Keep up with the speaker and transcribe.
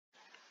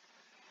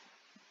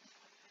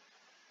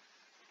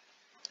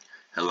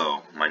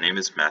Hello, my name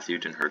is Matthew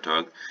Den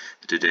Hertog.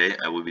 Today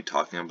I will be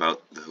talking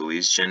about the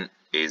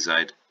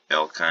Huisgen-azide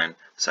alkyne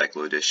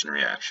cycloaddition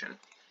reaction.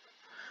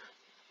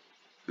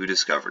 Who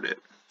discovered it?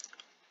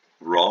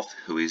 Rolf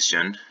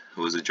Huisgen,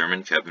 who was a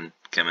German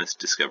chemist,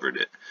 discovered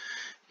it.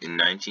 In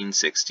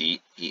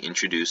 1960, he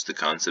introduced the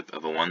concept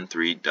of a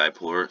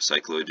 1,3-dipolar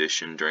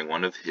cycloaddition during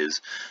one of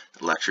his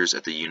lectures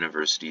at the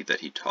university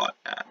that he taught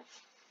at.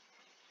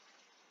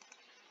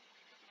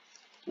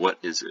 What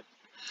is it?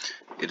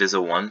 It is a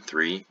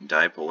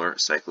 1,3-dipolar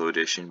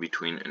cycloaddition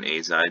between an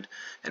azide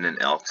and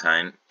an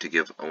alkyne to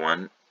give a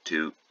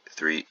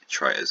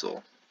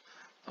 1,2,3-triazole.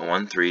 A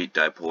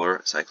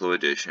 1,3-dipolar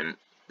cycloaddition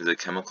is a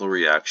chemical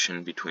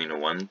reaction between a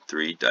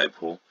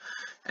 1,3-dipole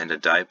and a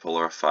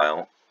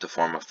dipolophile to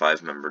form a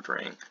 5-membered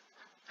ring.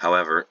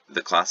 However,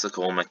 the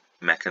classical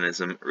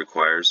mechanism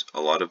requires a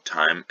lot of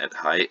time at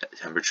high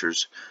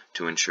temperatures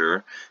to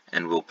ensure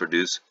and will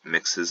produce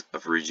mixes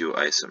of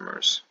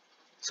regioisomers.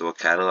 So a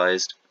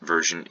catalyzed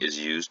version is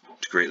used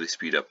to greatly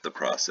speed up the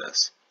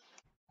process.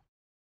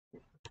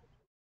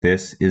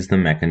 This is the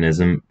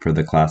mechanism for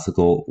the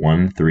classical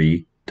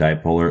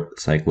 1,3-dipolar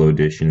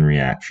cycloaddition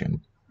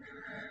reaction.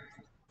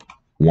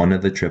 One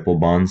of the triple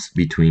bonds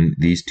between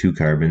these two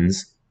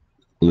carbons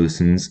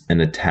loosens and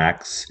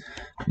attacks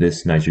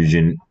this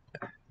nitrogen,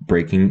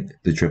 breaking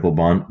the triple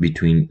bond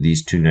between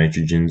these two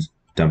nitrogens,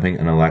 dumping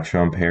an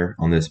electron pair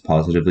on this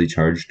positively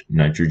charged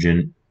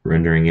nitrogen,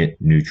 rendering it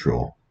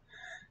neutral.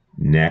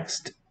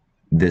 Next,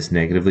 this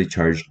negatively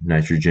charged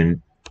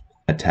nitrogen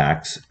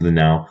attacks the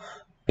now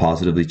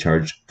positively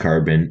charged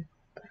carbon,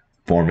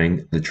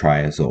 forming the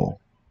triazole.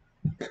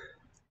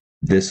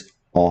 This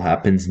all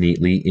happens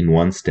neatly in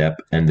one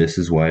step, and this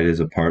is why it is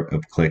a part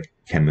of click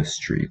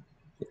chemistry.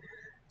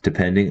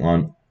 Depending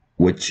on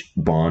which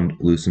bond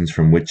loosens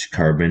from which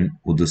carbon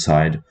will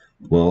decide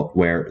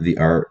where the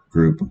R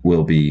group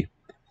will be,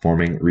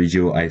 forming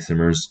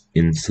regioisomers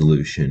in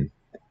solution.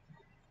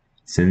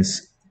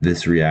 Since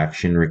this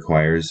reaction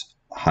requires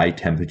high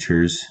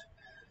temperatures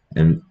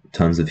and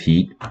tons of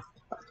heat,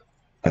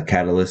 a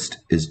catalyst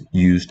is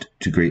used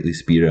to greatly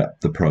speed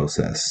up the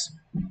process.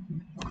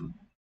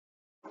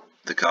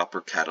 The copper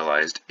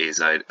catalyzed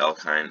azide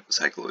alkyne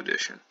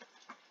cycloaddition.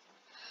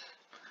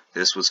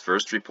 This was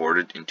first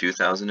reported in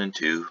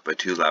 2002 by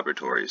two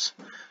laboratories,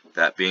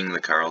 that being the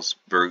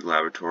Carlsberg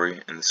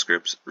Laboratory and the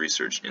Scripps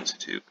Research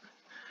Institute.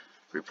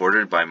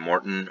 Reported by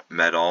Morton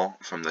Medal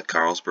from the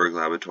Carlsberg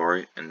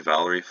Laboratory and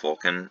Valerie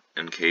Folken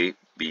and K.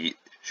 B.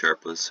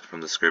 Sharpless from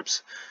the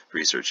Scripps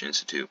Research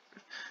Institute.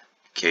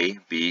 K.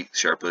 B.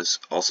 Sharpless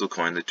also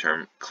coined the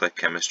term click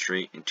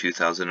chemistry in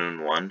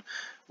 2001,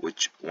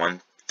 which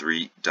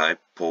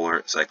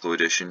 1,3-dipolar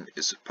cycloaddition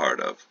is part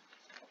of.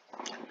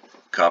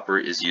 Copper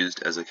is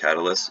used as a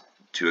catalyst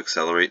to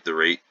accelerate the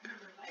rate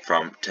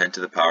from 10 to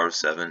the power of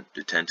 7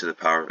 to 10 to the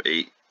power of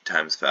 8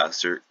 times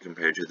faster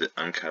compared to the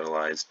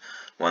uncatalyzed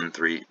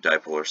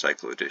 1,3-dipolar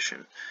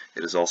cycloaddition.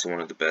 It is also one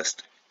of the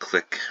best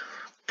click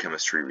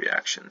chemistry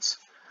reactions.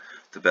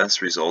 The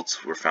best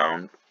results were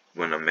found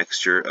when a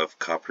mixture of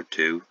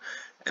copper-2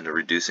 and a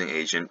reducing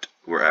agent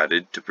were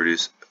added to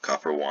produce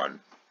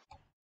copper-1.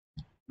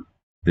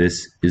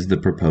 This is the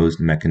proposed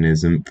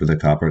mechanism for the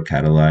copper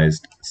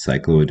catalyzed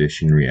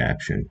cycloaddition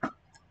reaction.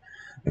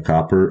 A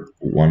copper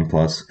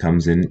 1+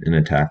 comes in and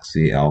attacks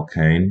the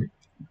alkyne,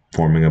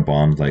 forming a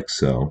bond like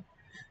so.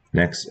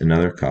 Next,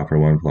 another copper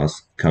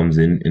 1+ comes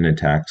in and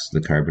attacks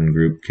the carbon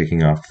group,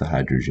 kicking off the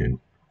hydrogen.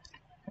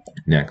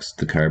 Next,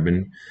 the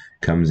carbon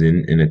comes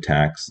in and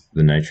attacks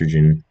the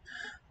nitrogen,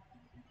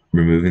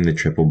 removing the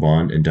triple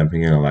bond and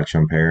dumping an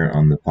electron pair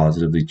on the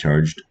positively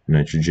charged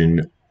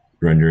nitrogen,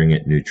 rendering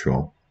it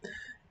neutral.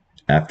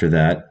 After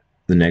that,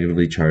 the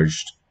negatively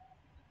charged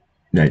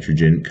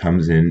nitrogen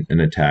comes in and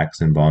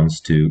attacks and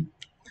bonds to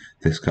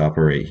this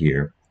copper right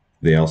here.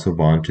 They also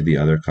bond to the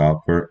other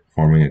copper,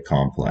 forming a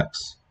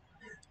complex.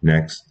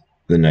 Next,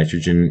 the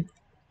nitrogen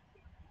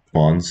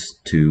bonds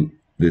to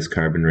this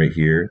carbon right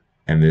here,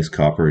 and this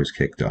copper is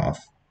kicked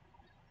off.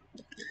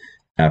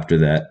 After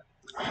that,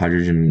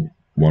 hydrogen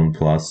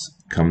 1+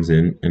 comes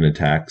in and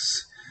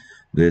attacks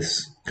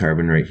this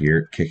carbon right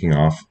here, kicking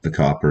off the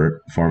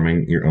copper,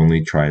 forming your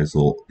only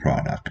triazole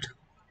product.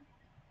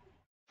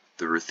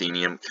 The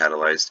ruthenium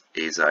catalyzed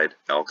azide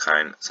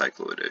alkyne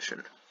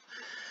cycloaddition.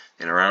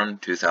 In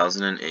around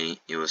 2008,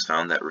 it was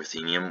found that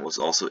ruthenium was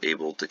also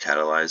able to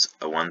catalyze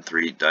a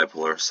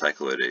 1,3-dipolar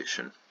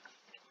cycloaddition.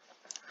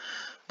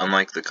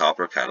 Unlike the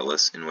copper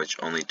catalyst, in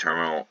which only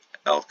terminal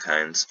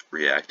alkynes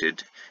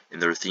reacted, in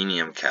the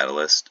ruthenium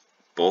catalyst,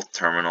 both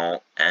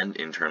terminal and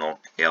internal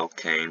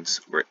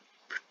alkanes were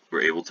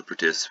able to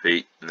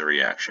participate in the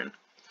reaction.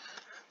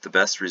 The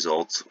best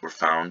results were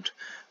found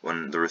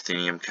when the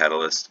ruthenium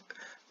catalyst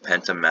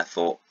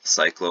pentamethyl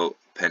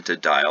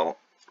cyclopentadiol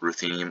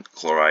ruthenium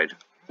chloride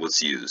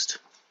was used.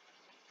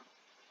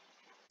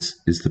 This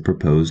is the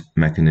proposed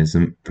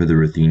mechanism for the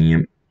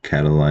ruthenium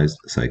catalyzed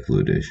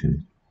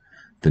cycloaddition.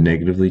 The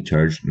negatively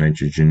charged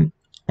nitrogen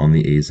on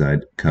the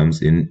azide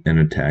comes in and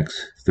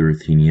attacks the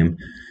ruthenium,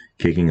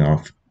 kicking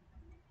off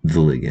the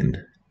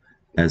ligand.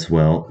 As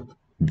well,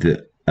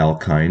 the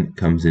alkyne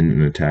comes in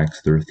and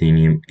attacks the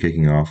ruthenium,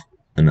 kicking off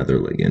another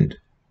ligand.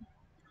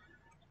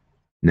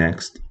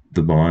 Next,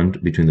 the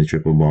bond between the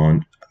triple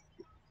bond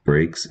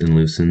breaks and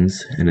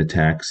loosens and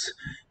attacks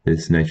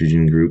this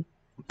nitrogen group,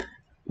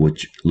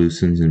 which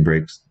loosens and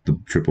breaks the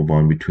triple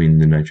bond between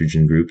the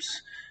nitrogen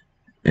groups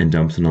and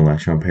dumps an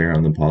electron pair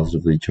on the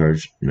positively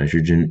charged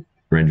nitrogen,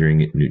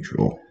 rendering it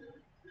neutral.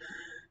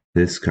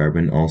 This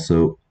carbon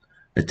also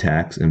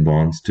attacks and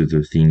bonds to the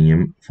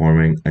ruthenium,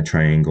 forming a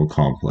triangle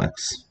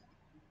complex.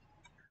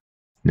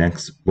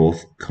 Next,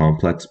 both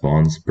complex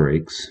bonds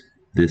breaks,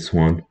 this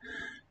one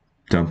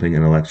dumping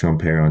an electron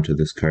pair onto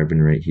this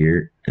carbon right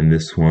here, and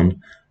this one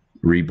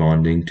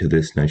rebonding to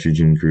this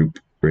nitrogen group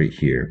right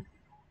here.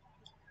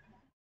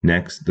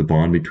 Next, the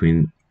bond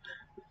between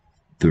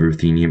the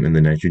ruthenium and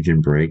the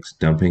nitrogen breaks,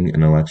 dumping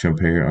an electron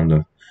pair on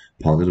the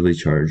positively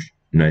charged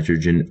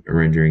nitrogen,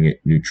 rendering it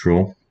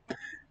neutral.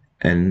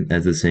 And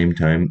at the same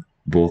time,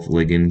 both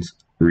ligands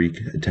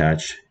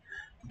reattach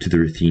to the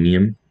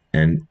ruthenium,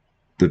 and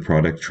the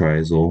product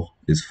triazole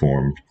is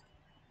formed.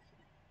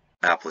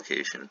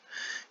 Application.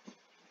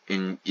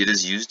 It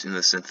is used in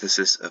the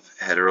synthesis of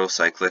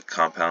heterocyclic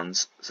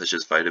compounds such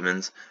as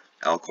vitamins,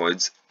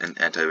 alkaloids, and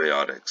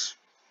antibiotics.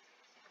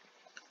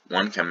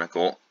 One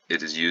chemical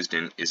it is used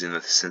in is in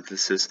the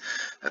synthesis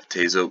of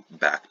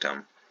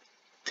tazobactam.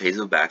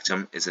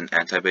 Tazobactam is an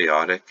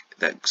antibiotic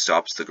that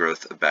stops the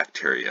growth of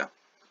bacteria.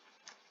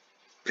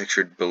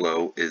 Pictured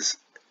below is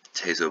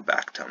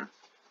tazobactam.